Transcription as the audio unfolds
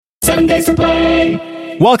7 Days to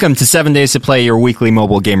Play. Welcome to 7 Days to Play, your weekly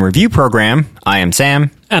mobile game review program. I am Sam.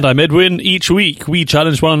 And I'm Edwin. Each week, we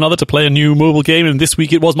challenge one another to play a new mobile game, and this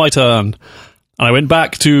week it was my turn. And I went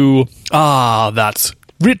back to, that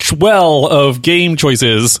rich well of game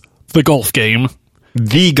choices, the golf game.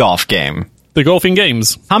 The golf game. The golfing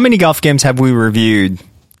games. How many golf games have we reviewed?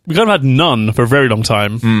 We kind of had none for a very long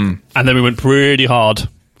time. And then we went pretty hard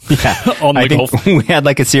on the golf. We had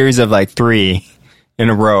like a series of like 3 in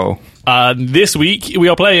a row. This week, we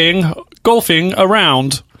are playing Golfing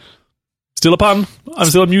Around. Still a pun. I'm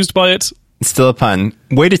still amused by it. Still a pun.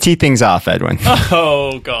 Way to tee things off, Edwin.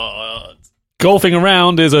 Oh, God. Golfing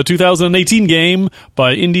Around is a 2018 game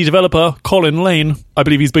by indie developer Colin Lane. I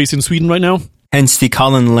believe he's based in Sweden right now. Hence the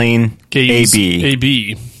Colin Lane Games AB.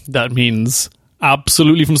 AB. That means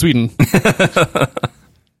absolutely from Sweden.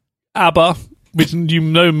 ABBA, which you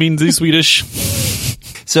know means in Swedish.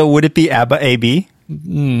 So would it be ABBA AB?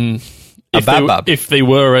 If they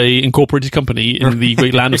were a incorporated company in the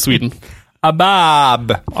great land of Sweden.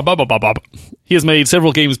 Abab. He has made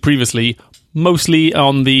several games previously, mostly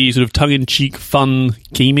on the sort of tongue-in-cheek, fun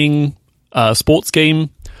gaming, sports game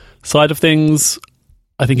side of things.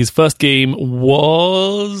 I think his first game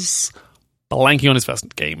was blanking on his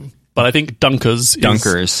first game, but I think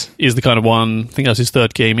Dunkers is the kind of one. I think that was his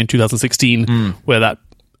third game in 2016, where that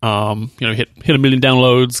hit 1 million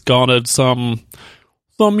downloads, garnered some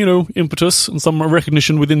impetus and some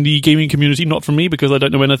recognition within the gaming community. Not from me because I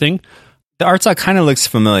don't know anything. The art style kind of looks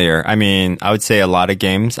familiar. I mean, I would say a lot of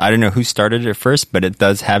games. I don't know who started it first, but it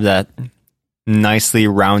does have that nicely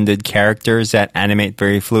rounded characters that animate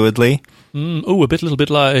very fluidly. A little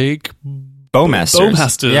bit like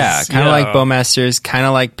Bowmasters. Yeah, kind of like Bowmasters, kind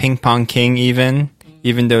of like Ping Pong King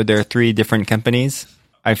even though they're 3 different companies.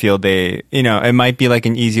 I feel it might be like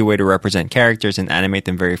an easy way to represent characters and animate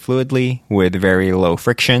them very fluidly with very low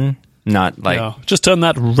friction. Not like just turn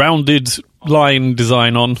that rounded line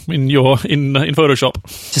design on in Photoshop.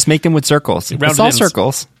 Just make them with circles. It's all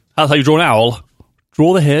circles. That's how you draw an owl.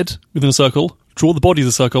 Draw the head within a circle, draw the body as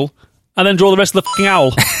a circle, and then draw the rest of the fucking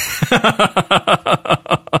owl.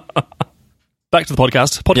 Back to the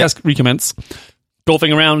podcast. Recommence.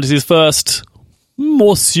 Golfing Around is his first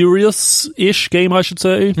more serious-ish game, I should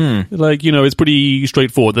say. It's pretty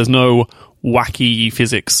straightforward. There's no wacky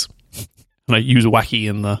physics. And I use wacky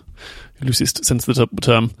in the loosest sense of the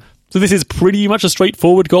term. So this is pretty much a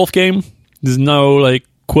straightforward golf game. There's no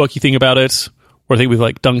quirky thing about it. Or I think with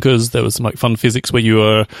Dunkers, there was some fun physics where you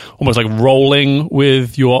were almost rolling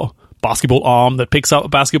with your basketball arm that picks up a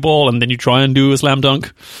basketball, and then you try and do a slam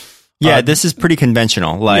dunk. Yeah, this is pretty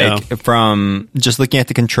conventional. From just looking at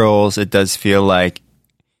the controls, it does feel like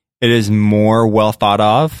it is more well thought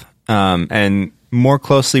of, and more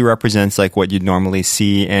closely represents what you'd normally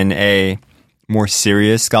see in a more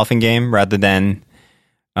serious golfing game rather than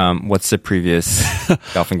what's the previous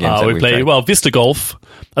golfing games that we played? Well, Vista Golf.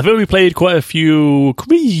 I feel we played quite a few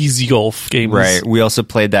crazy golf games. Right. We also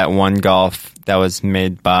played that one golf that was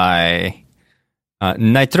made by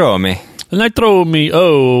Nitromi.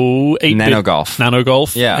 8-bit Nano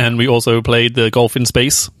Golf. Yeah. And we also played the Golf in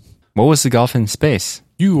Space. What was the Golf in Space?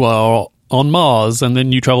 You are on Mars, and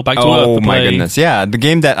then you travel back to Earth to play. Oh, my goodness. Yeah, the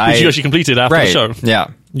game that which you actually completed after the show.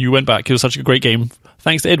 Yeah. You went back. It was such a great game.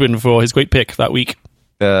 Thanks to Edwin for his great pick that week.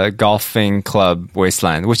 The Golfing Club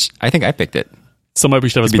Wasteland, which I think I picked it. Somewhere we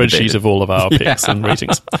should have a spreadsheet of all of our picks and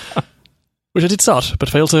ratings. Which I did start, but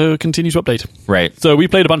failed to continue to update. Right. So we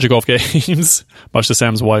played a bunch of golf games, much to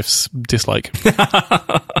Sam's wife's dislike.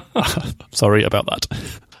 Sorry about that.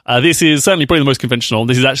 This is certainly probably the most conventional.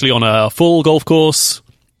 This is actually on a full golf course.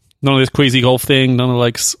 None of this crazy golf thing. None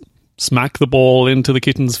of smack the ball into the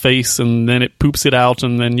kitten's face and then it poops it out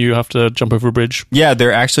and then you have to jump over a bridge. Yeah, there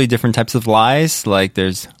are actually different types of lies.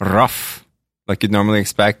 There's rough, like you'd normally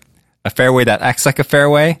expect. A fairway that acts like a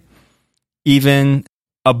fairway. Even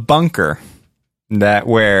a bunker. That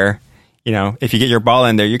where, if you get your ball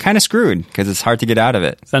in there, you're kind of screwed because it's hard to get out of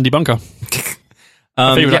it. Sandy Bunker.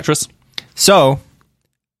 Favorite actress. So,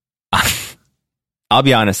 I'll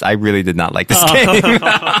be honest, I really did not like this game.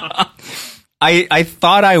 I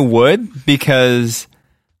thought I would because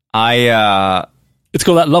it's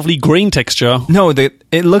got that lovely grain texture. No,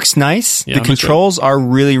 it looks nice. The controls are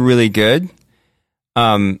really, really good.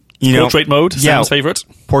 Portrait mode, Sam's favorite.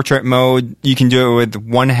 Portrait mode, you can do it with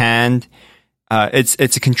one hand.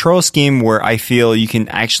 It's a control scheme where I feel you can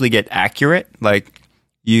actually get accurate.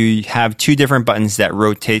 You have 2 different buttons that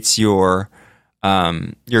rotates your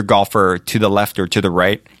golfer to the left or to the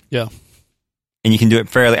right. Yeah. And you can do it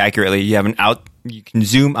fairly accurately. You can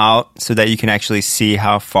zoom out so that you can actually see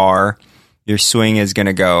how far your swing is going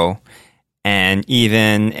to go. and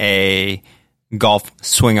even a golf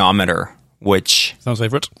swingometer, which sounds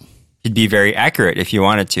favorite. Could be very accurate if you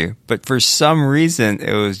wanted to. But for some reason,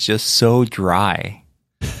 it was just so dry.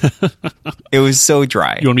 It was so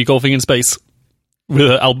dry. You want to be golfing in space with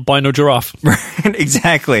an albino giraffe.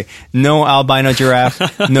 Exactly. No albino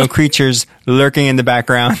giraffe, no creatures lurking in the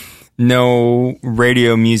background, no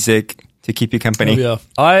radio music to keep you company. Oh,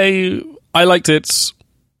 yeah. I liked it,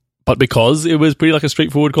 but because it was pretty like a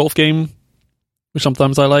straightforward golf game, which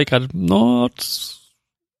sometimes I like, I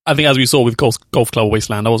think as we saw with Golf Club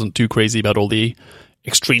Wasteland, I wasn't too crazy about all the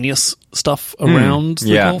extraneous stuff around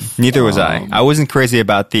the golf. Neither was I. I wasn't crazy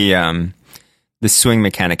about the swing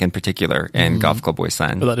mechanic in particular in Golf Club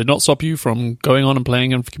Wasteland. But that did not stop you from going on and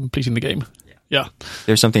playing and completing the game. Yeah.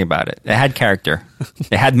 There's something about it. It had character.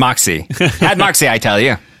 It had moxie. It had moxie, I tell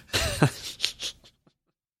you.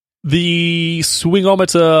 The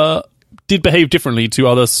swingometer did behave differently to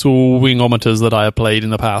other swingometers that I have played in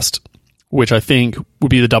the past, which I think would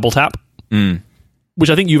be the double tap, which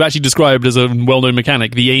I think you've actually described as a well-known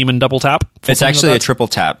mechanic, the aim and double tap. It's actually a triple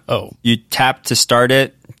tap. Oh. You tap to start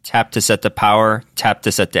it, tap to set the power, tap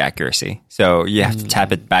to set the accuracy. So you have to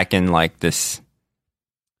tap it back in like this,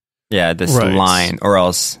 line, or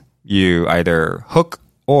else you either hook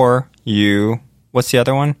or you, what's the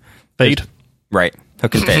other one? Fade. Right.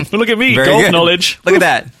 Hook and fade. Look at me, Very golf good. knowledge. Look at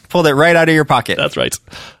that. Pulled it right out of your pocket. That's right.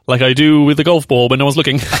 Like I do with the golf ball when no one's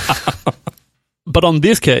looking. But on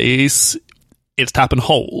this case, it's tap and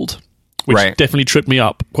hold, which definitely tripped me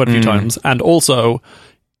up quite a few times. And also,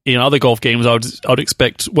 in other golf games, I would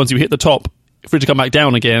expect once you hit the top, for it to come back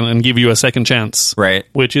down again and give you a second chance. Right.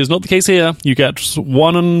 Which is not the case here. You get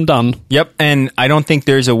one and done. Yep. And I don't think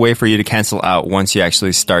there's a way for you to cancel out once you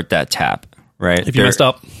actually start that tap. Right. If you messed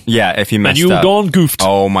up. Yeah, if you messed up. And you've gone goofed.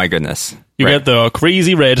 Oh my goodness. You get the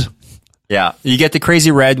crazy red. Yeah. You get the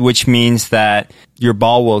crazy red, which means that your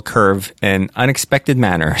ball will curve in unexpected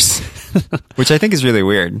manners, which I think is really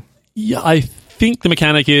weird. Yeah, I think the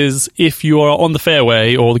mechanic is if you are on the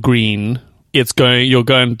fairway or the green, it's going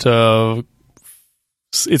to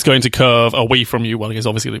curve away from you. Well, I guess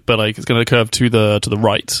obviously, but like it's going to curve to the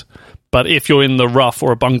right. But if you're in the rough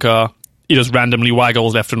or a bunker, it just randomly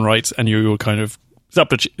waggles left and right, and you're kind of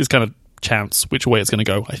it's kind of chance which way it's going to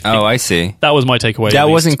go. I think. Oh, I see. That was my takeaway. That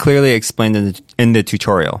wasn't clearly explained in the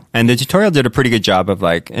tutorial, and the tutorial did a pretty good job of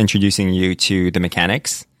like introducing you to the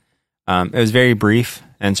mechanics. It was very brief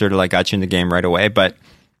and sort of like got you in the game right away. But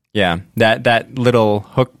yeah, that little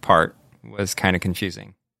hook part was kind of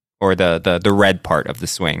confusing, or the red part of the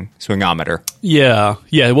swingometer. Yeah,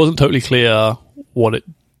 it wasn't totally clear what it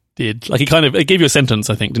did. Like it gave you a sentence,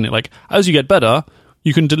 I think, didn't it? Like as you get better,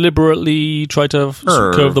 you can deliberately try to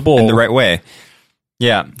curve the ball in the right way.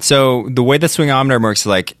 Yeah. So the way the swingometer works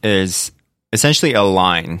is essentially a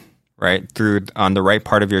line, right, through on the right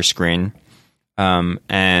part of your screen,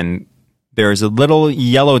 and there's a little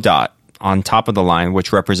yellow dot on top of the line,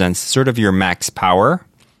 which represents sort of your max power.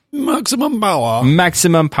 Maximum power.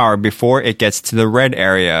 Maximum power before it gets to the red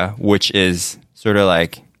area, which is sort of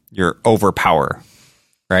like your overpower,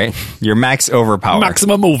 right? Your max overpower.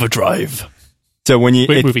 Maximum overdrive. So when you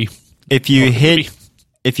if you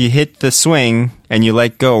hit the swing and you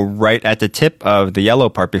let go right at the tip of the yellow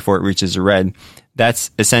part before it reaches the red, that's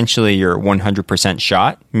essentially your 100%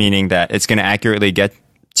 shot, meaning that it's going to accurately get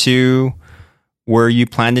to where you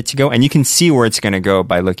planned it to go, and you can see where it's going to go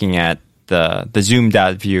by looking at the zoomed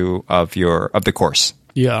out view of the course.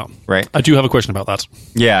 Yeah. Right? I do have a question about that.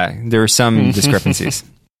 Yeah, there are some discrepancies.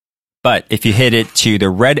 But if you hit it to the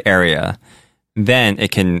red area, then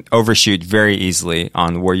it can overshoot very easily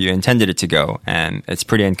on where you intended it to go, and it's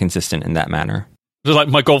pretty inconsistent in that manner. Just like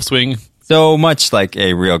my golf swing. So much like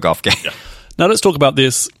a real golf game. Yeah. Now let's talk about the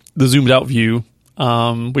zoomed out view,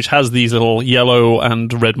 which has these little yellow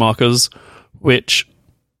and red markers, which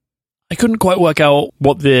I couldn't quite work out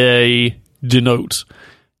what they denote.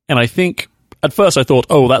 And I think at first I thought,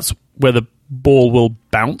 oh, that's where the ball will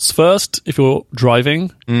bounce first if you're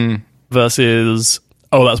driving, versus,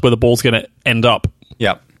 oh, that's where the ball's going to end up.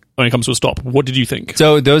 Yep. When it comes to a stop. What did you think?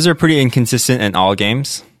 So those are pretty inconsistent in all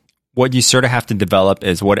games. What you sort of have to develop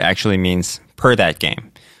is what it actually means per that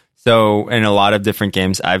game. So in a lot of different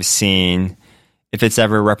games I've seen, if it's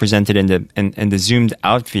ever represented in the zoomed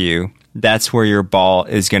out view, that's where your ball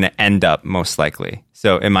is going to end up most likely.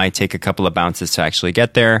 So it might take a couple of bounces to actually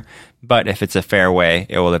get there, but if it's a fairway,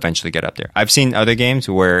 it will eventually get up there. I've seen other games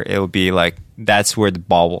where it'll be like that's where the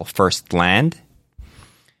ball will first land.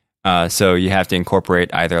 So you have to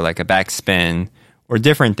incorporate either like a backspin or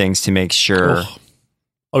different things to make sure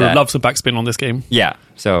I would love some backspin on this game. Yeah,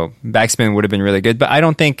 so backspin would have been really good, but I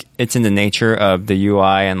don't think it's in the nature of the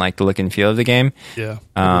UI and like the look and feel of the game. Yeah.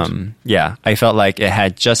 Yeah, I felt like it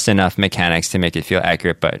had just enough mechanics to make it feel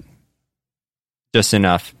accurate, but just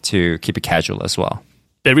enough to keep it casual as well.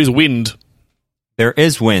 There is wind. There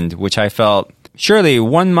is wind, which I felt surely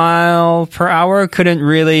 1 mile per hour couldn't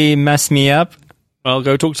really mess me up. I'll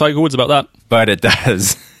go talk to Tiger Woods about that. But it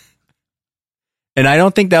does. And I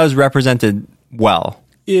don't think that was represented well.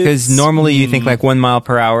 Because normally you think like 1 mile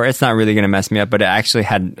per hour, it's not really going to mess me up, but it actually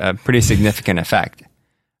had a pretty significant effect.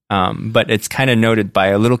 But it's kind of noted by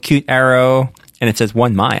a little cute arrow, and it says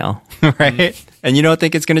 1 mile, right? And you don't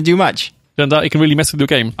think it's going to do much. Turns out it can really mess with your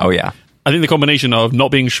game. Oh, yeah. I think the combination of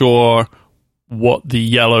not being sure what the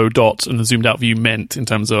yellow dot and the zoomed out view meant in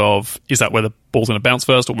terms of, is that where the ball's going to bounce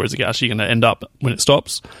first, or where is it actually going to end up when it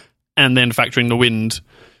stops? And then factoring the wind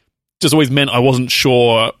just always meant I wasn't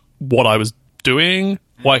sure what I was doing,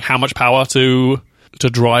 like how much power to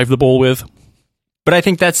drive the ball with. But I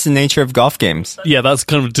think that's the nature of golf games. Yeah, that's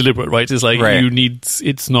kind of deliberate, right? It's like you need,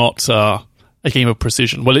 it's not a game of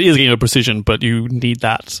precision. Well, it is a game of precision, but you need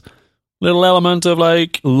that little element of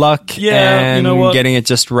like luck, and you know what? Getting it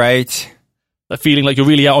just right. That feeling like you're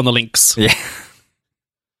really out on the links. Yeah.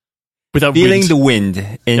 Without feeling the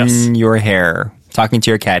wind in your hair, talking to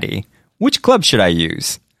your caddy. Which club should I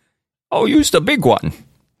use? Oh, use the big one.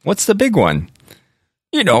 What's the big one?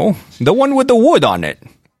 You know, the one with the wood on it.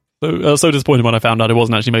 So, I was so disappointed when I found out it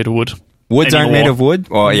wasn't actually made of wood. Woods aren't made of wood?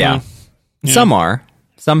 Oh, yeah. Some are.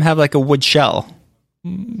 Some have like a wood shell.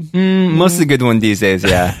 Most of the good ones these days,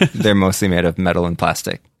 yeah. They're mostly made of metal and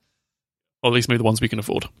plastic. Or at least maybe the ones we can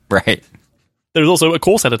afford. Right. There's also a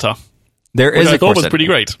course editor. There is a course editor. I thought was pretty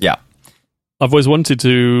great. Yeah. I've always wanted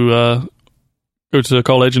to go to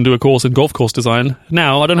college and do a course in golf course design.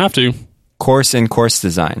 Now I don't have to. Course in course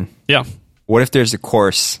design. Yeah. What if there's a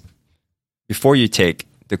course before you take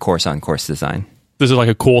the course on course design? This is like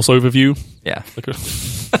a course overview. Yeah.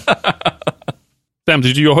 Sam, did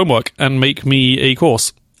you do your homework and make me a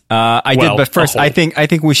course? I did, but first, I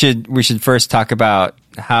think we should first talk about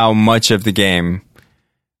how much of the game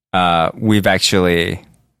we've actually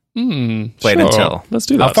played until. Let's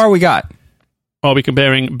do that. How far we got? Are we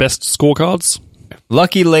comparing best scorecards?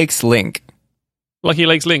 Lucky Lakes Link. Lucky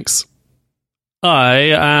Lakes Links.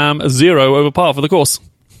 I am 0 over par for the course.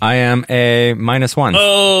 I am a -1.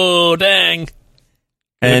 Oh, dang.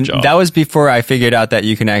 And that was before I figured out that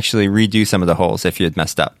you can actually redo some of the holes if you had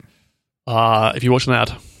messed up. If you watch an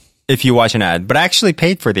ad. If you watch an ad. But I actually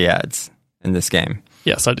paid for the ads in this game.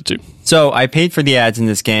 Yes, I did too. So I paid for the ads in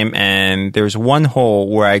this game, and there was one hole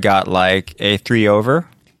where I got like a 3 over.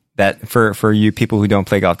 That for you people who don't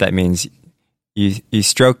play golf, that means you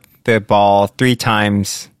stroke the ball 3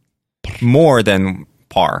 times more than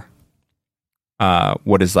par.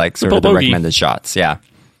 What is like sort of the recommended shots. Yeah.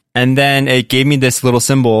 And then it gave me this little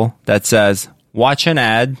symbol that says, watch an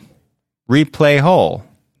ad, replay hole.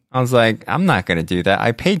 I was like, I'm not going to do that.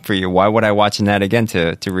 I paid for you. Why would I watch an ad again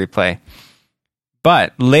to replay?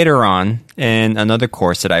 But later on in another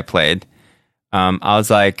course that I played, I was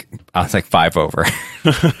like 5 over.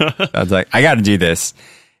 I was like, I got to do this.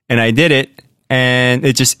 And I did it, and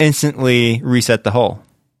it just instantly reset the hole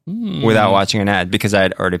without watching an ad because I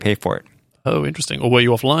had already paid for it. Oh, interesting. Or were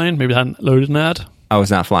you offline? Maybe they hadn't loaded an ad? I was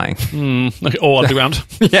not flying. Okay. Or underground?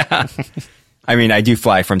 Yeah. I mean, I do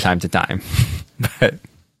fly from time to time, but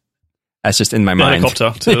that's just in my mind.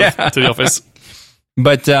 Helicopter to the office.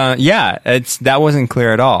 But that wasn't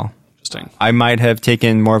clear at all. Interesting. I might have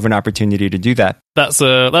taken more of an opportunity to do that. That's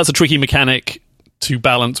a tricky mechanic to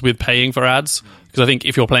balance with paying for ads, because I think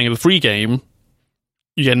if you're playing a free game,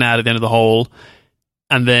 you get an ad at the end of the hole,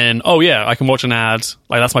 and then I can watch an ad.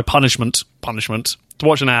 Like that's my punishment to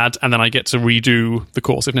watch an ad, and then I get to redo the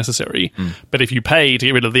course if necessary. But if you pay to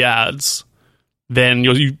get rid of the ads, then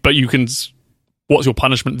you can. What's your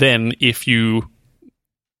punishment then if you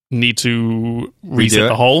need to reset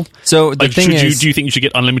the hole? So the thing is, do you think you should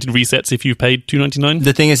get unlimited resets if you paid $2.99?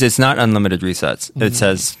 The thing is, it's not unlimited resets. It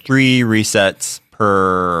says 3 resets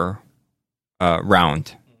per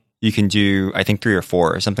round. You can do, I think, 3 or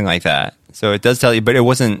 4 or something like that. So it does tell you, but it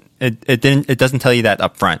wasn't. It doesn't tell you that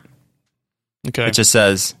up front. Okay. It just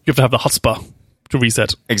says you have to have the chutzpah to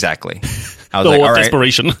reset. Exactly. I was like, all right,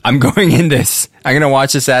 desperation. I'm going in this. I'm going to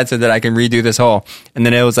watch this ad so that I can redo this hole. And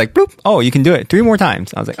then it was like, bloop, oh, you can do it 3 more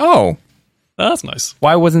times. I was like, oh. That's nice.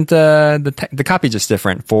 Why wasn't the copy just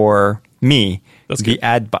different for me,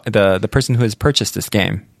 the person who has purchased this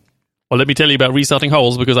game? Well, let me tell you about restarting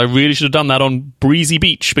holes, because I really should have done that on Breezy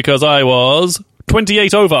Beach, because I was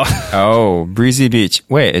 28 over. Oh, Breezy Beach.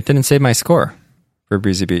 Wait, it didn't save my score for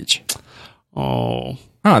Breezy Beach. Oh.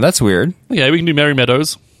 Oh, that's weird. Okay, we can do Merry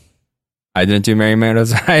Meadows. I didn't do Merry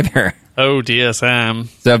Meadows either. Oh dear, Sam.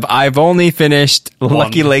 So I've only finished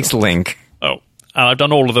Lucky Lakes Link. Oh, I've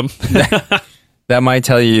done all of them. That might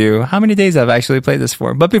tell you how many days I've actually played this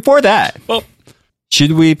for. But before that,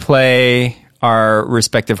 should we play our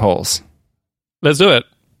respective holes? Let's do it.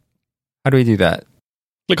 How do we do that?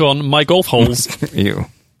 Click on My Golf Holes. Ew.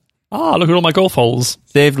 Look at all my golf holes.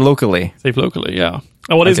 Saved locally. Saved locally, yeah.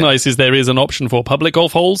 And what is nice is there is an option for public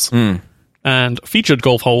golf holes and featured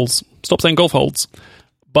golf holes. Stop saying golf holes.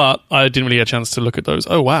 But I didn't really get a chance to look at those.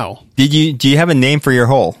 Oh, wow. Do you have a name for your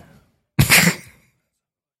hole?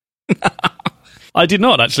 I did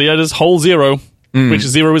not, actually. I just hole 0, which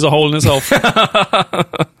 0 is a hole in itself.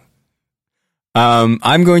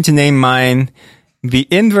 I'm going to name mine The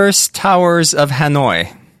Inverse Towers of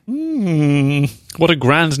Hanoi. What a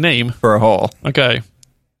grand name. For a hole. Okay.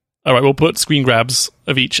 All right, we'll put screen grabs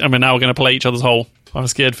of each, and we're now going to play each other's hole. I'm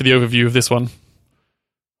scared for the overview of this one.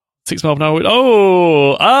 6 miles an hour.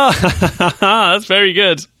 Oh! That's very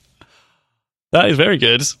good. That is very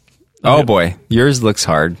good. Oh, boy. Yours looks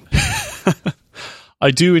hard.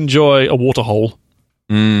 I do enjoy a water hole.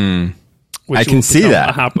 I can see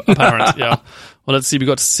that. Apparent, yeah. Well, let's see. We've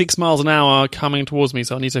got 6 miles an hour coming towards me,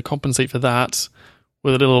 so I need to compensate for that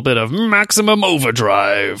with a little bit of maximum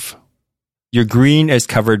overdrive. Your green is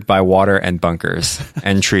covered by water and bunkers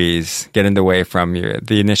and trees. Get in the way from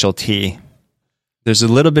the initial tee. There's a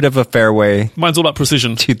little bit of a fairway. Mine's all about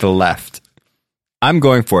precision. To the left. I'm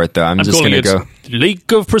going for it, though. I'm just going to go.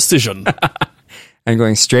 Lake of Precision. I'm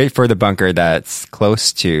going straight for the bunker that's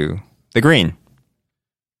close to the green.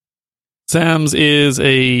 Sam's is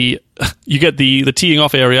you get the teeing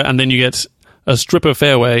off area, and then you get a strip of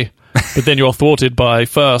fairway, but then you're thwarted by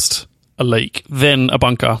first a lake, then a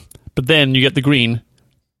bunker, but then you get the green.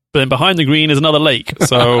 But then behind the green is another lake.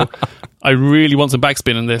 So I really want some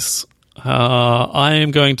backspin in this. I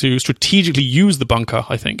am going to strategically use the bunker,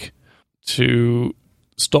 I think, to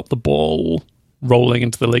stop the ball rolling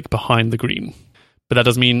into the lake behind the green. But that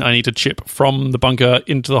does mean I need to chip from the bunker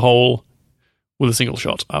into the hole with a single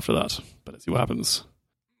shot after that. But let's see what happens.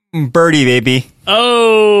 Birdie, baby.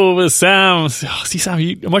 Oh, Sam. See, Sam,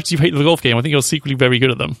 as much as you hate the golf game, I think you're secretly very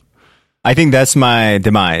good at them. I think that's my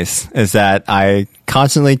demise, is that I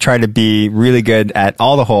constantly try to be really good at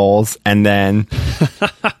all the holes, and then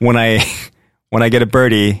when I get a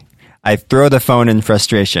birdie, I throw the phone in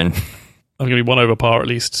frustration. I'm going to be 1 over par at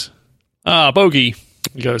least. Bogey. There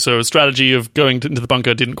you go. So a strategy of going into the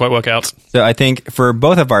bunker didn't quite work out. So I think for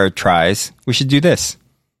both of our tries, we should do this.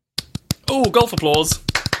 Oh, golf applause.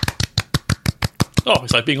 Oh,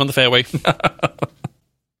 it's like being on the fairway.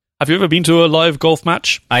 Have you ever been to a live golf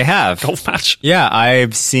match? I have. Golf match? Yeah,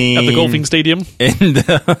 I've seen... At the golfing stadium? In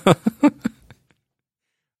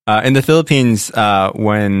the Philippines,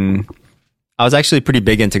 when... I was actually pretty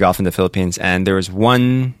big into golf in the Philippines, and there was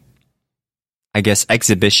one, I guess,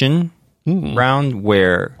 exhibition round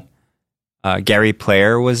where Gary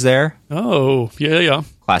Player was there. Oh, yeah.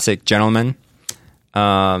 Classic gentleman.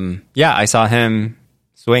 Yeah, I saw him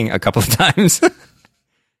swing a couple of times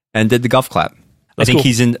and did the golf clap. That's I think cool.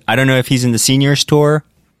 he's in. I don't know if he's in the seniors tour.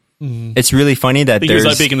 It's really funny that he was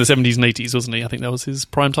like big in the 70s and 80s, wasn't he? I think that was his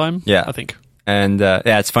prime time. Yeah, I think. And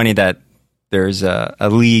yeah, it's funny that there's a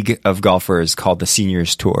league of golfers called the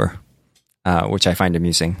seniors tour, which I find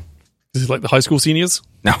amusing. Is it like the high school seniors?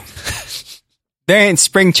 No, they ain't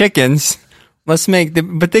spring chickens. Let's make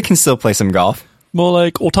but they can still play some golf. More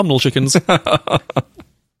like autumnal chickens. Let's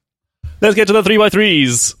get to the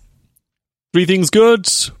 3x3s. 3 things good.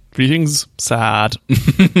 3 things sad.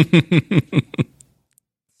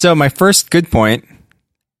 So my first good point,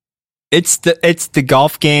 it's the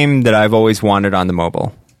golf game that I've always wanted on the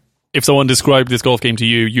mobile. If someone described this golf game to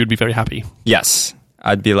you, you'd be very happy. Yes.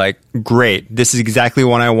 I'd be like, great, this is exactly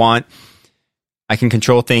what I want. I can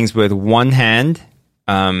control things with one hand.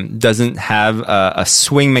 Doesn't have a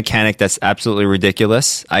swing mechanic that's absolutely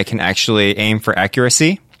ridiculous. I can actually aim for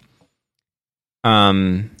accuracy.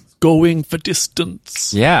 Going for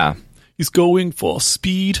distance. Yeah. He's going for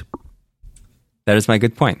speed. That is my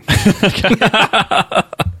good point.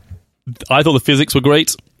 I thought the physics were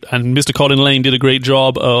great, and Mr. Colin Lane did a great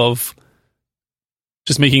job of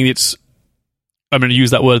just making it, I'm going to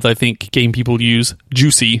use that word that I think game people use,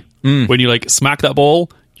 juicy. When you like smack that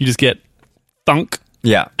ball, you just get thunk.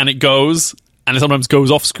 Yeah. And it goes, and it sometimes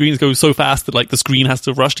goes off screen. It goes so fast that like the screen has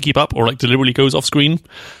to rush to keep up, or like deliberately goes off screen.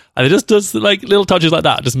 And it just does like little touches like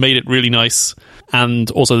that. Just made it really nice.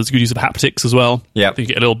 And also there's a good use of haptics as well. Yeah. You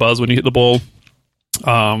get a little buzz when you hit the ball.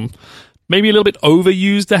 Maybe a little bit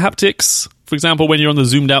overused, the haptics. For example, when you're on the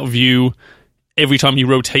zoomed out view, every time you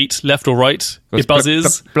rotate left or right, it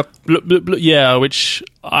buzzes. Blip, blip, blip. Blip, blip, blip. Yeah, which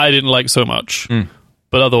I didn't like so much.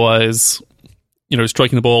 But otherwise,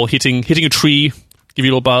 striking the ball, hitting a tree, give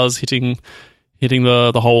you a little buzz, hitting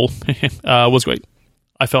the hole was great.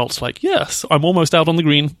 I felt like, yes, I'm almost out on the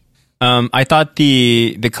green. I thought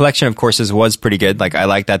the collection of courses was pretty good. Like, I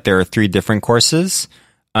like that there are 3 different courses.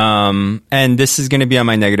 And this is going to be on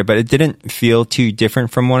my negative, but it didn't feel too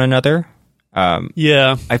different from one another.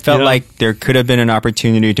 I felt like there could have been an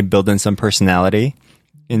opportunity to build in some personality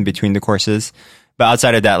in between the courses. But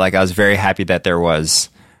outside of that, like, I was very happy that there was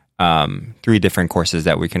 3 different courses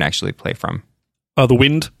that we can actually play from. The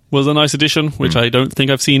wind was a nice addition, which I don't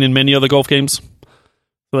think I've seen in many other golf games.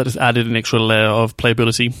 So that just added an extra layer of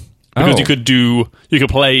playability. Because you could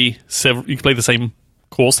play the same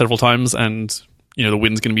course several times, and the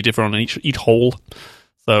wind's going to be different on each hole.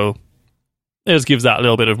 So it just gives that a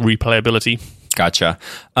little bit of replayability. Gotcha.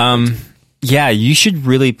 Yeah, you should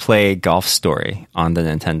really play Golf Story on the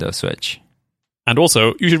Nintendo Switch. And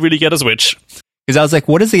also, you should really get a Switch. Because I was like,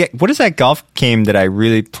 what is that golf game that I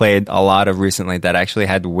really played a lot of recently that actually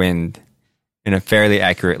had wind in a fairly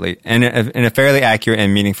accurate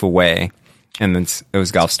and meaningful way? And then it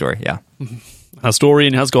was Golf Story, yeah. Has story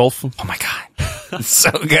and has golf. Oh my god, it's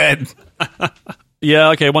so good. Yeah,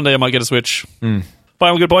 okay, one day I might get a Switch.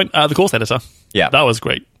 But a good point. The course editor. Yeah. That was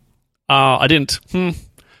great. I didn't.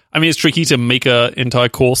 I mean, it's tricky to make an entire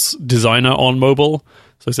course designer on mobile,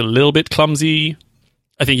 so it's a little bit clumsy.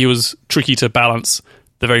 I think it was tricky to balance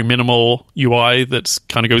the very minimal UI that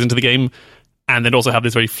kind of goes into the game, and then also have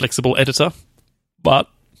this very flexible editor. But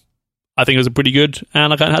I think it was pretty good,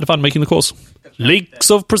 and I kind of had fun making the course.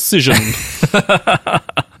 Lakes of Precision.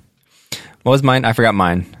 What was mine? I forgot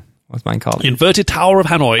mine. What's mine called? Inverted Tower of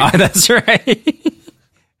Hanoi. Oh, that's right.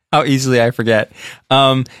 How easily I forget.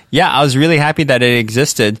 Yeah, I was really happy that it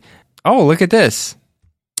existed. Oh, look at this.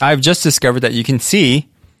 I've just discovered that you can see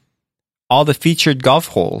all the featured golf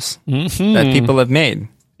holes that people have made.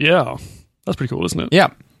 Yeah, that's pretty cool, isn't it? Yeah.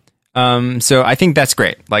 So I think that's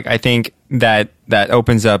great. Like, I think that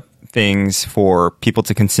opens up things for people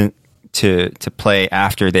to consent to play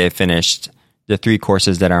after they have finished the 3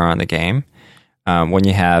 courses that are on the game. When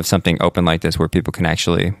you have something open like this where people can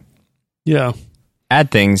actually add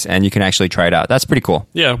things and you can actually try it out. That's pretty cool.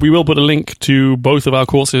 Yeah, we will put a link to both of our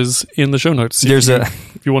courses in the show notes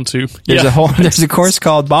if you want to. There's a course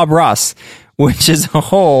called Bob Ross, which is a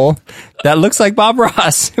hole that looks like Bob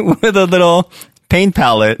Ross with a little paint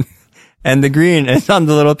palette, and the green is on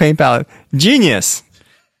the little paint palette. Genius.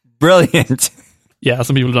 Brilliant. Yeah,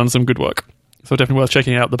 some people have done some good work. So definitely worth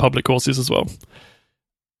checking out the public courses as well.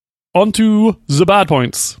 On to the bad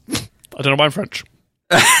points. I don't know why I'm French.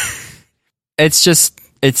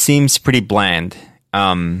 It seems pretty bland.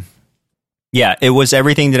 Yeah, it was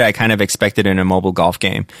everything that I kind of expected in a mobile golf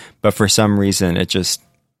game, but for some reason it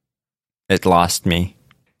lost me.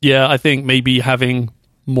 Yeah, I think maybe having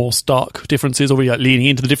more stark differences, or leaning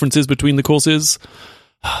into the differences between the courses.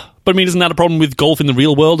 But I mean, isn't that a problem with golf in the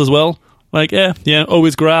real world as well? Like,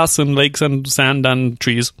 always grass and lakes and sand and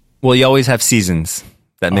trees. Well, you always have seasons.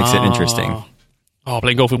 That makes it interesting. Oh,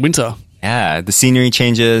 playing golf in winter. Yeah, the scenery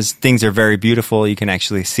changes. Things are very beautiful. You can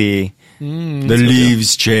actually see the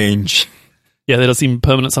leaves change. Yeah, they does seem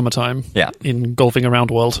permanent summertime. Yeah. In golfing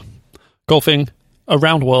around world. Golfing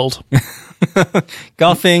around world.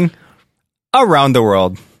 Golfing around the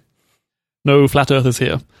world. No flat earthers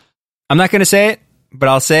here. I'm not going to say it, but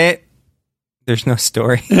I'll say it. There's no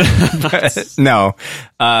story. No.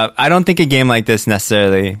 I don't think a game like this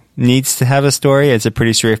necessarily needs to have a story. It's a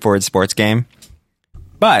pretty straightforward sports game.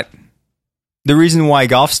 But the reason why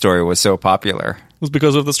Golf Story was so popular was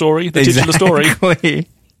because of the story, the titular story.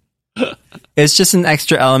 It's just an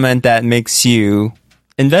extra element that makes you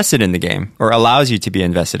invested in the game, or allows you to be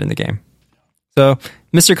invested in the game. So,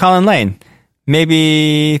 Mr. Colin Lane,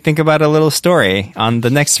 maybe think about a little story on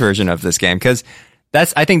the next version of this game, because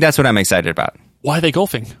I think that's what I'm excited about. Why are they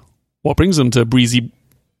golfing? What brings them to breezy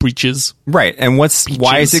beaches? Right, and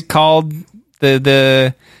why is it called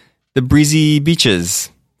the breezy beaches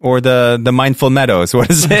or the mindful meadows? What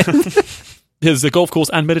is it? There's a golf course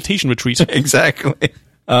and meditation retreat. Exactly.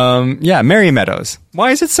 Merry Meadows.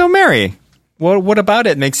 Why is it so merry? What about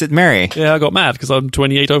it makes it merry? Yeah, I got mad because I'm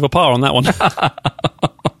 28 over par on that one.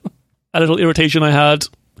 A little irritation I had,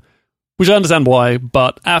 which I understand why,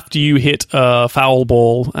 but after you hit a foul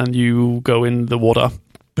ball and you go in the water,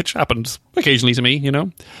 which happens occasionally to me,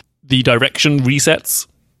 the direction resets,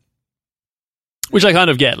 which I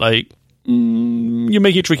kind of get. Like, you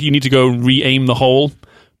make it tricky, you need to go re-aim the hole,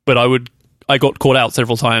 but I got caught out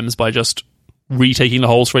several times by just retaking the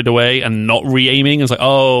hole straight away and not re-aiming. It's like,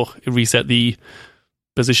 oh, it reset the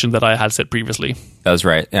position that I had set previously. That was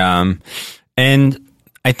right. And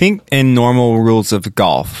I think in normal rules of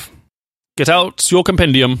golf, get out your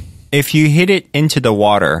compendium. If you hit it into the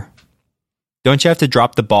water, don't you have to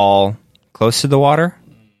drop the ball close to the water?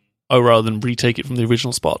 Oh, rather than retake it from the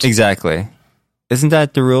original spot. Exactly. Isn't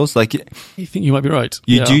that the rules? Like, I think you might be right.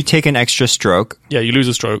 You do take an extra stroke. Yeah, you lose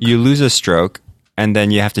a stroke. You lose a stroke, and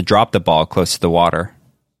then you have to drop the ball close to the water.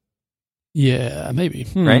 Yeah, maybe.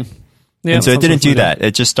 Right? Yeah, and so it didn't do that.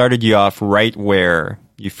 It just started you off right where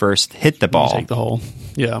you first hit the ball. Take the hole.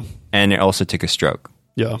 Yeah. And it also took a stroke.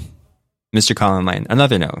 Yeah. Mr. Colin Lane,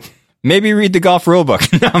 another note. Maybe read the golf rule book.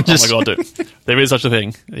 No, I'm just... Oh my God, dude. There is such a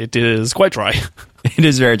thing. It is quite dry. It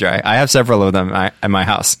is very dry. I have several of them at my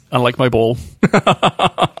house. Unlike my ball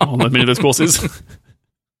on many of those courses.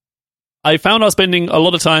 I found I was spending a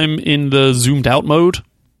lot of time in the zoomed out mode,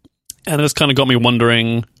 and it just kind of got me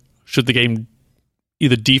wondering, should the game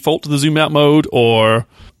either default to the zoomed out mode, or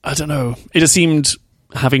I don't know. It just seemed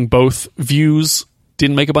having both views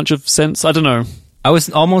didn't make a bunch of sense. I don't know. I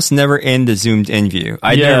was almost never in the zoomed in view.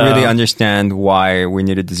 I didn't really understand why we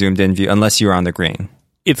needed the zoomed in view unless you were on the green.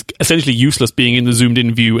 It's essentially useless being in the zoomed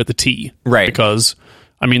in view at the tee. Right. Because,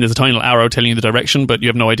 I mean, there's a tiny little arrow telling you the direction, but you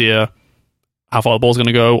have no idea how far the ball's going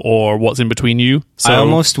to go or what's in between you. So, I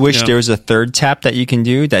almost wish there was a third tap that you can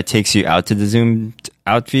do that takes you out to the zoomed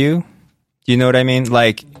out view. Do you know what I mean?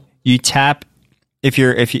 Like, you tap, if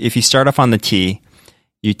you start off on the tee,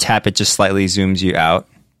 you tap, it just slightly zooms you out.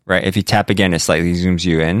 Right. If you tap again, it slightly zooms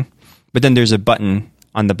you in. But then there's a button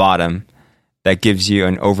on the bottom that gives you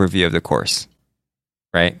an overview of the course.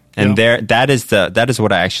 Right. And that is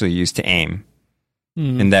what I actually use to aim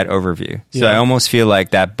in that overview. So I almost feel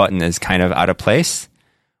like that button is kind of out of place,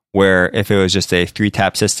 where if it was just a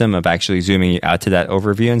 3-tap system of actually zooming you out to that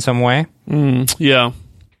overview in some way. Yeah,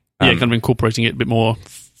 kind of incorporating it a bit more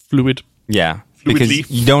fluid. Yeah. Because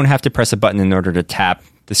you don't have to press a button in order to tap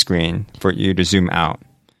the screen for you to zoom out.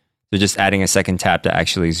 So just adding a second tap that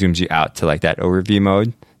actually zooms you out to like that overview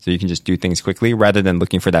mode, so you can just do things quickly rather than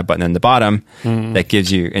looking for that button in the bottom that gives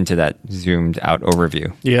you into that zoomed out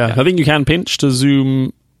overview. Yeah, I think you can pinch to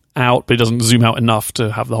zoom out, but it doesn't zoom out enough to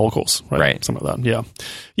have the whole course. Right. Something like that. Yeah.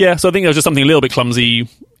 Yeah, so I think there's just something a little bit clumsy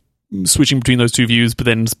switching between those two views, but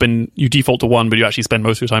then you default to one, but you actually spend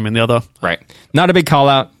most of your time in the other. Right. Not a big call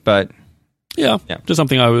out, but... Yeah, just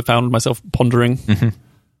something I found myself pondering.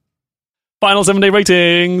 Final 7-day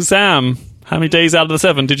rating. Sam, how many days out of the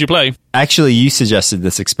 7 did you play? Actually, you suggested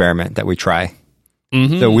this experiment that we try.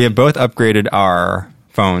 So we have both upgraded our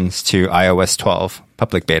phones to iOS 12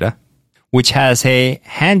 public beta, which has a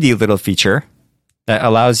handy little feature that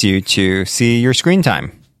allows you to see your screen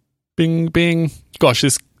time. Bing, bing. Gosh,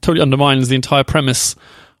 this totally undermines the entire premise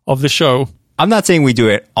of the show. I'm not saying we do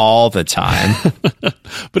it all the time.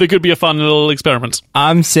 But it could be a fun little experiment.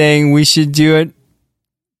 I'm saying we should do it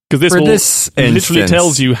because this literally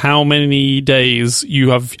tells you how many days you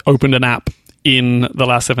have opened an app in the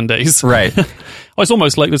last 7 days. Right. It's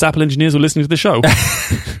almost like those Apple engineers who are listening to the show.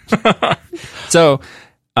 So,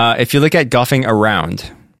 if you look at golfing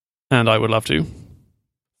around. And I would love to.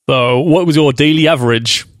 So, what was your daily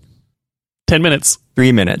average? 10 minutes.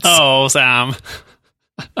 3 minutes. Oh, Sam.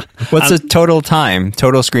 What's the total time?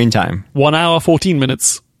 Total screen time? 1 hour, 14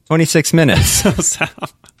 minutes. 26 minutes. Oh, Sam.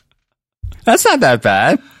 That's not that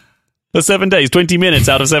bad. For 7 days, 20 minutes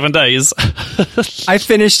out of 7 days. I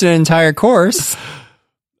finished an entire course.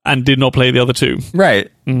 And did not play the other 2.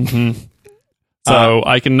 Right. So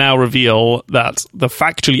I can now reveal that the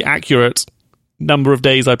factually accurate number of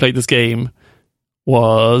days I played this game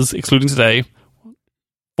was, excluding today,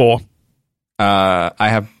 4. I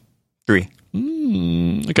have 3.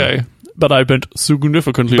 Okay. But I spent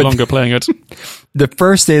significantly longer playing it. The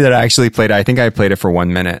first day that I actually played, I think I played it for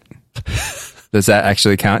 1 minute. Does that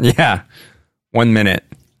actually count? Yeah. 1 minute.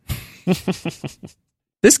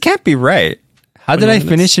 This can't be right. How did I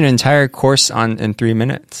finish an entire course in 3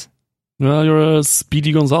 minutes? Well, you're a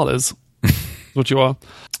Speedy Gonzalez. That's what you are.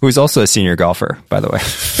 Who's also a senior golfer, by the way.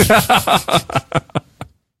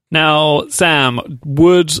 Now, Sam,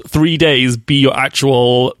 would 3 days be your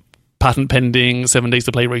actual patent pending 7 days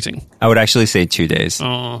to play rating? I would actually say 2 days.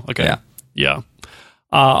 Oh, okay. Yeah.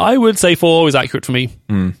 I would say 4 is accurate for me.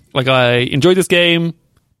 Like, I enjoyed this game.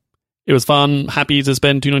 It was fun. Happy to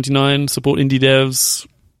spend $2.99. Support indie devs.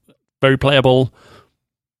 Very playable.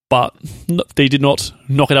 But they did not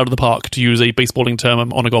knock it out of the park, to use a baseballing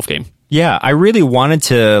term, on a golf game. Yeah, I really wanted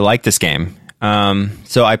to like this game.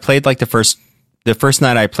 So I played like the first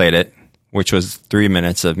night I played it, which was 3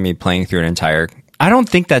 minutes of me playing through an entire... I don't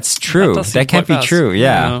think that's true. That can't be true.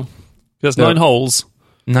 Yeah. There's 9 holes.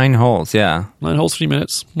 9 holes, yeah. 9 holes, 3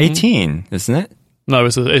 minutes. 18, isn't it? No,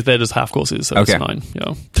 they're just half courses, so okay. It's 9.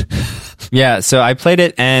 Yeah. Yeah, so I played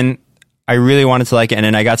it, and I really wanted to like it, and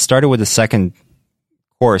then I got started with the second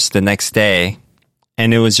course the next day,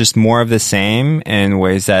 and it was just more of the same in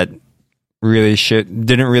ways that really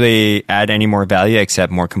didn't really add any more value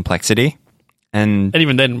except more complexity. And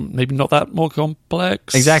even then, maybe not that more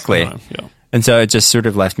complex. Exactly. Yeah. And so it just sort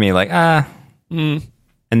of left me like, And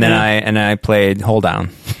then I played Hold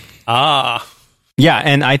Down. Yeah,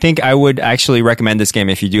 and I think I would actually recommend this game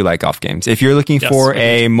if you do like golf games. If you're looking for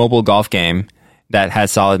a mobile golf game that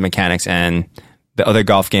has solid mechanics and the other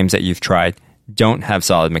golf games that you've tried don't have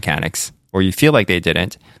solid mechanics, or you feel like they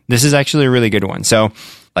didn't, this is actually a really good one. So,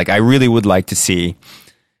 like, I really would like to see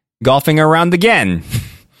Golfing Around Again,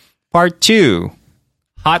 Part 2,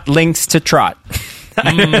 Hot Links to Trot.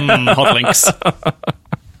 Hot links.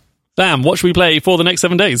 Sam, what should we play for the next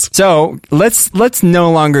 7 days? So let's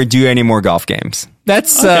no longer do any more golf games.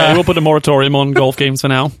 That's okay. We'll put a moratorium on golf games for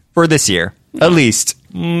now. For this year, at least.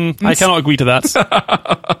 I cannot agree to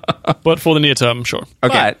that. But for the near term, sure.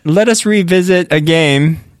 Okay, let us revisit a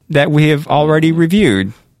game that we have already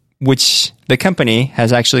reviewed, which the company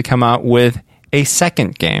has actually come out with a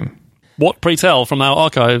second game. What, pray tell, from our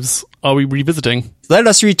archives are we revisiting? Let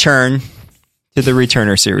us return to the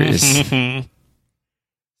Returner series.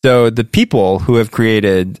 So the people who have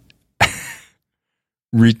created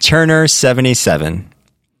Returner 77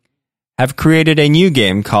 have created a new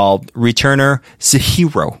game called Returner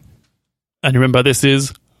Zero. And remember, this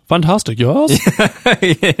is fantastic, yes?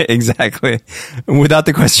 Exactly. Without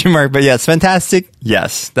the question mark, but yes, fantastic.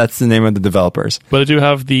 Yes, that's the name of the developers. But I do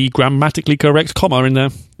have the grammatically correct comma in there.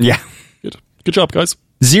 Yeah. Good job, guys.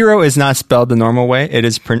 Zero is not spelled the normal way. It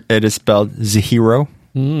is spelled Zero.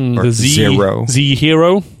 The Zero.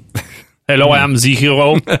 Z-Hero. Hello, I am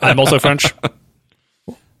Z-Hero. I'm also French.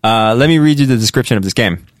 Let me read you the description of this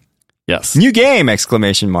game. Yes. New game! !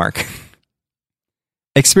 Experience the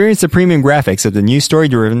premium graphics of the new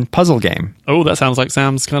story-driven puzzle game. Oh, that sounds like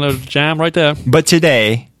Sam's kind of jam right there. But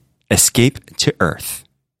today, escape to Earth.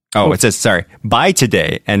 It says, buy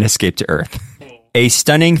today and escape to Earth. A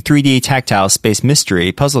stunning 3D tactile space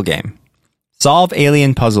mystery puzzle game. Solve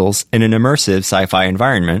alien puzzles in an immersive sci-fi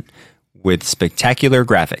environment with spectacular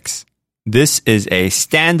graphics. This is a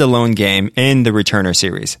standalone game in the Returner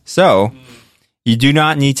series. So, you do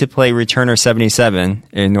not need to play Returner 77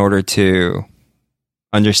 in order to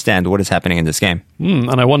understand what is happening in this game.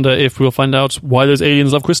 And I wonder if we'll find out why those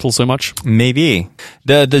aliens love crystals so much. Maybe.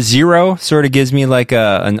 The Zero sort of gives me like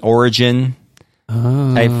an origin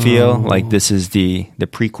type feel. Like this is the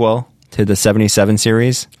prequel to the 77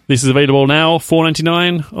 series. This is available now,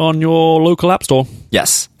 $4.99 on your local app store.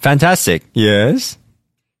 Yes. Fantastic. Yes.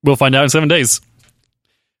 We'll find out in 7 days.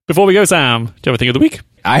 Before we go, Sam, do you have a thing of the week?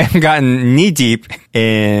 I have gotten knee-deep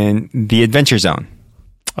in the Adventure Zone.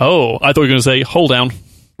 Oh, I thought you were going to say Hold Down.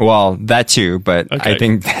 Well, that too, but okay. I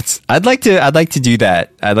think I'd like to do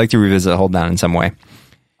that. I'd like to revisit Hold Down in some way.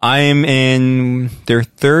 I'm in their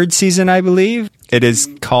 3rd season, I believe. It is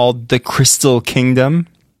called The Crystal Kingdom.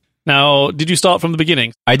 Now, did you start from the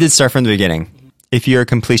beginning? I did start from the beginning. If you're a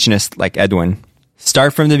completionist like Edwin,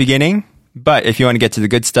 start from the beginning. But if you want to get to the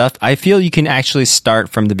good stuff, I feel you can actually start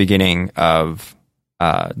from the beginning of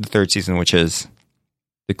the 3rd season, which is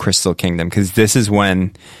The Crystal Kingdom, because this is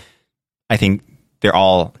when I think they're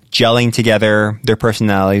all gelling together. Their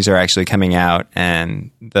personalities are actually coming out,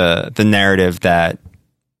 and the narrative that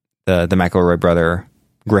the McElroy brother,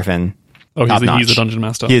 Griffin... Oh, he's the dungeon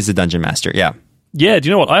master. He is the dungeon master, yeah. Yeah, do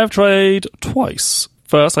you know what? I have tried twice.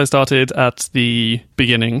 First, I started at the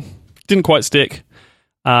beginning. Didn't quite stick.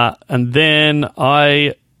 And then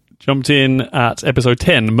I jumped in at episode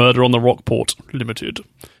 10, Murder on the Rockport Limited,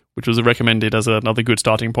 which was recommended as another good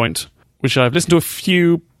starting point, which I've listened to a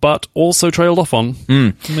few, but also trailed off on.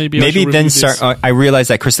 Maybe then start... I realized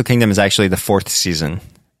that Crystal Kingdom is actually the 4th season.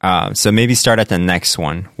 So maybe start at the next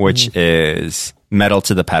one, which is Metal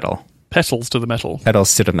to the Pedal. Petals to the metal.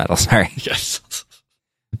 Petals to the metal, sorry. Yes.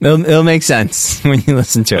 It'll make sense when you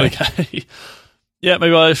listen to it. Okay. Yeah,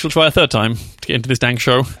 maybe I shall try a 3rd time to get into this dang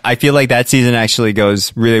show. I feel like that season actually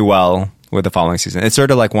goes really well with the following season. It's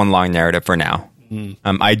sort of like one long narrative for now.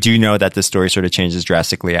 I do know that the story sort of changes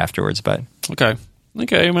drastically afterwards, but... Okay,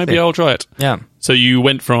 maybe I'll try it. Yeah. So you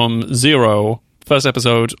went from 0, first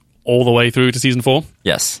episode, all the way through to season 4?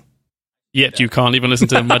 Yes. Yet you can't even listen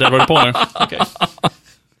to My Dad Wrote a Porno. Okay.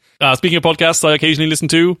 Speaking of podcasts, I occasionally listen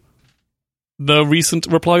to the recent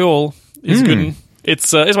Reply All. It's good.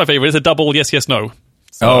 It's my favorite. It's a double yes, yes, no.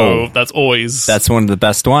 So that's one of the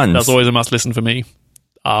best ones. That's always a must listen for me.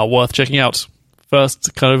 Worth checking out.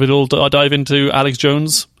 First, kind of it'll dive into Alex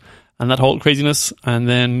Jones and that whole craziness, and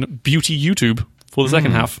then Beauty YouTube for the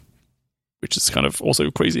second half, which is kind of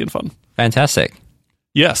also crazy and fun. Fantastic.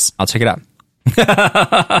 Yes. I'll check it out.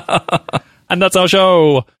 And that's our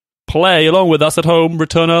show. Play along with us at home.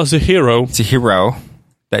 Returner Zahiro. Zahiro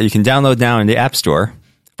that you can download now in the App Store.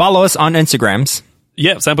 Follow us on Instagrams.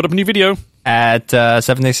 Yeah, Sam put up a new video. At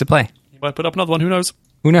 7 Days to Play. He might put up another one, who knows?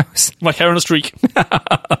 Who knows? Might carry on a streak.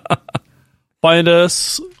 Find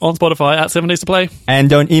us on Spotify at 7 Days to Play. And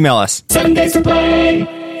don't email us. 7 Days to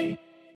Play.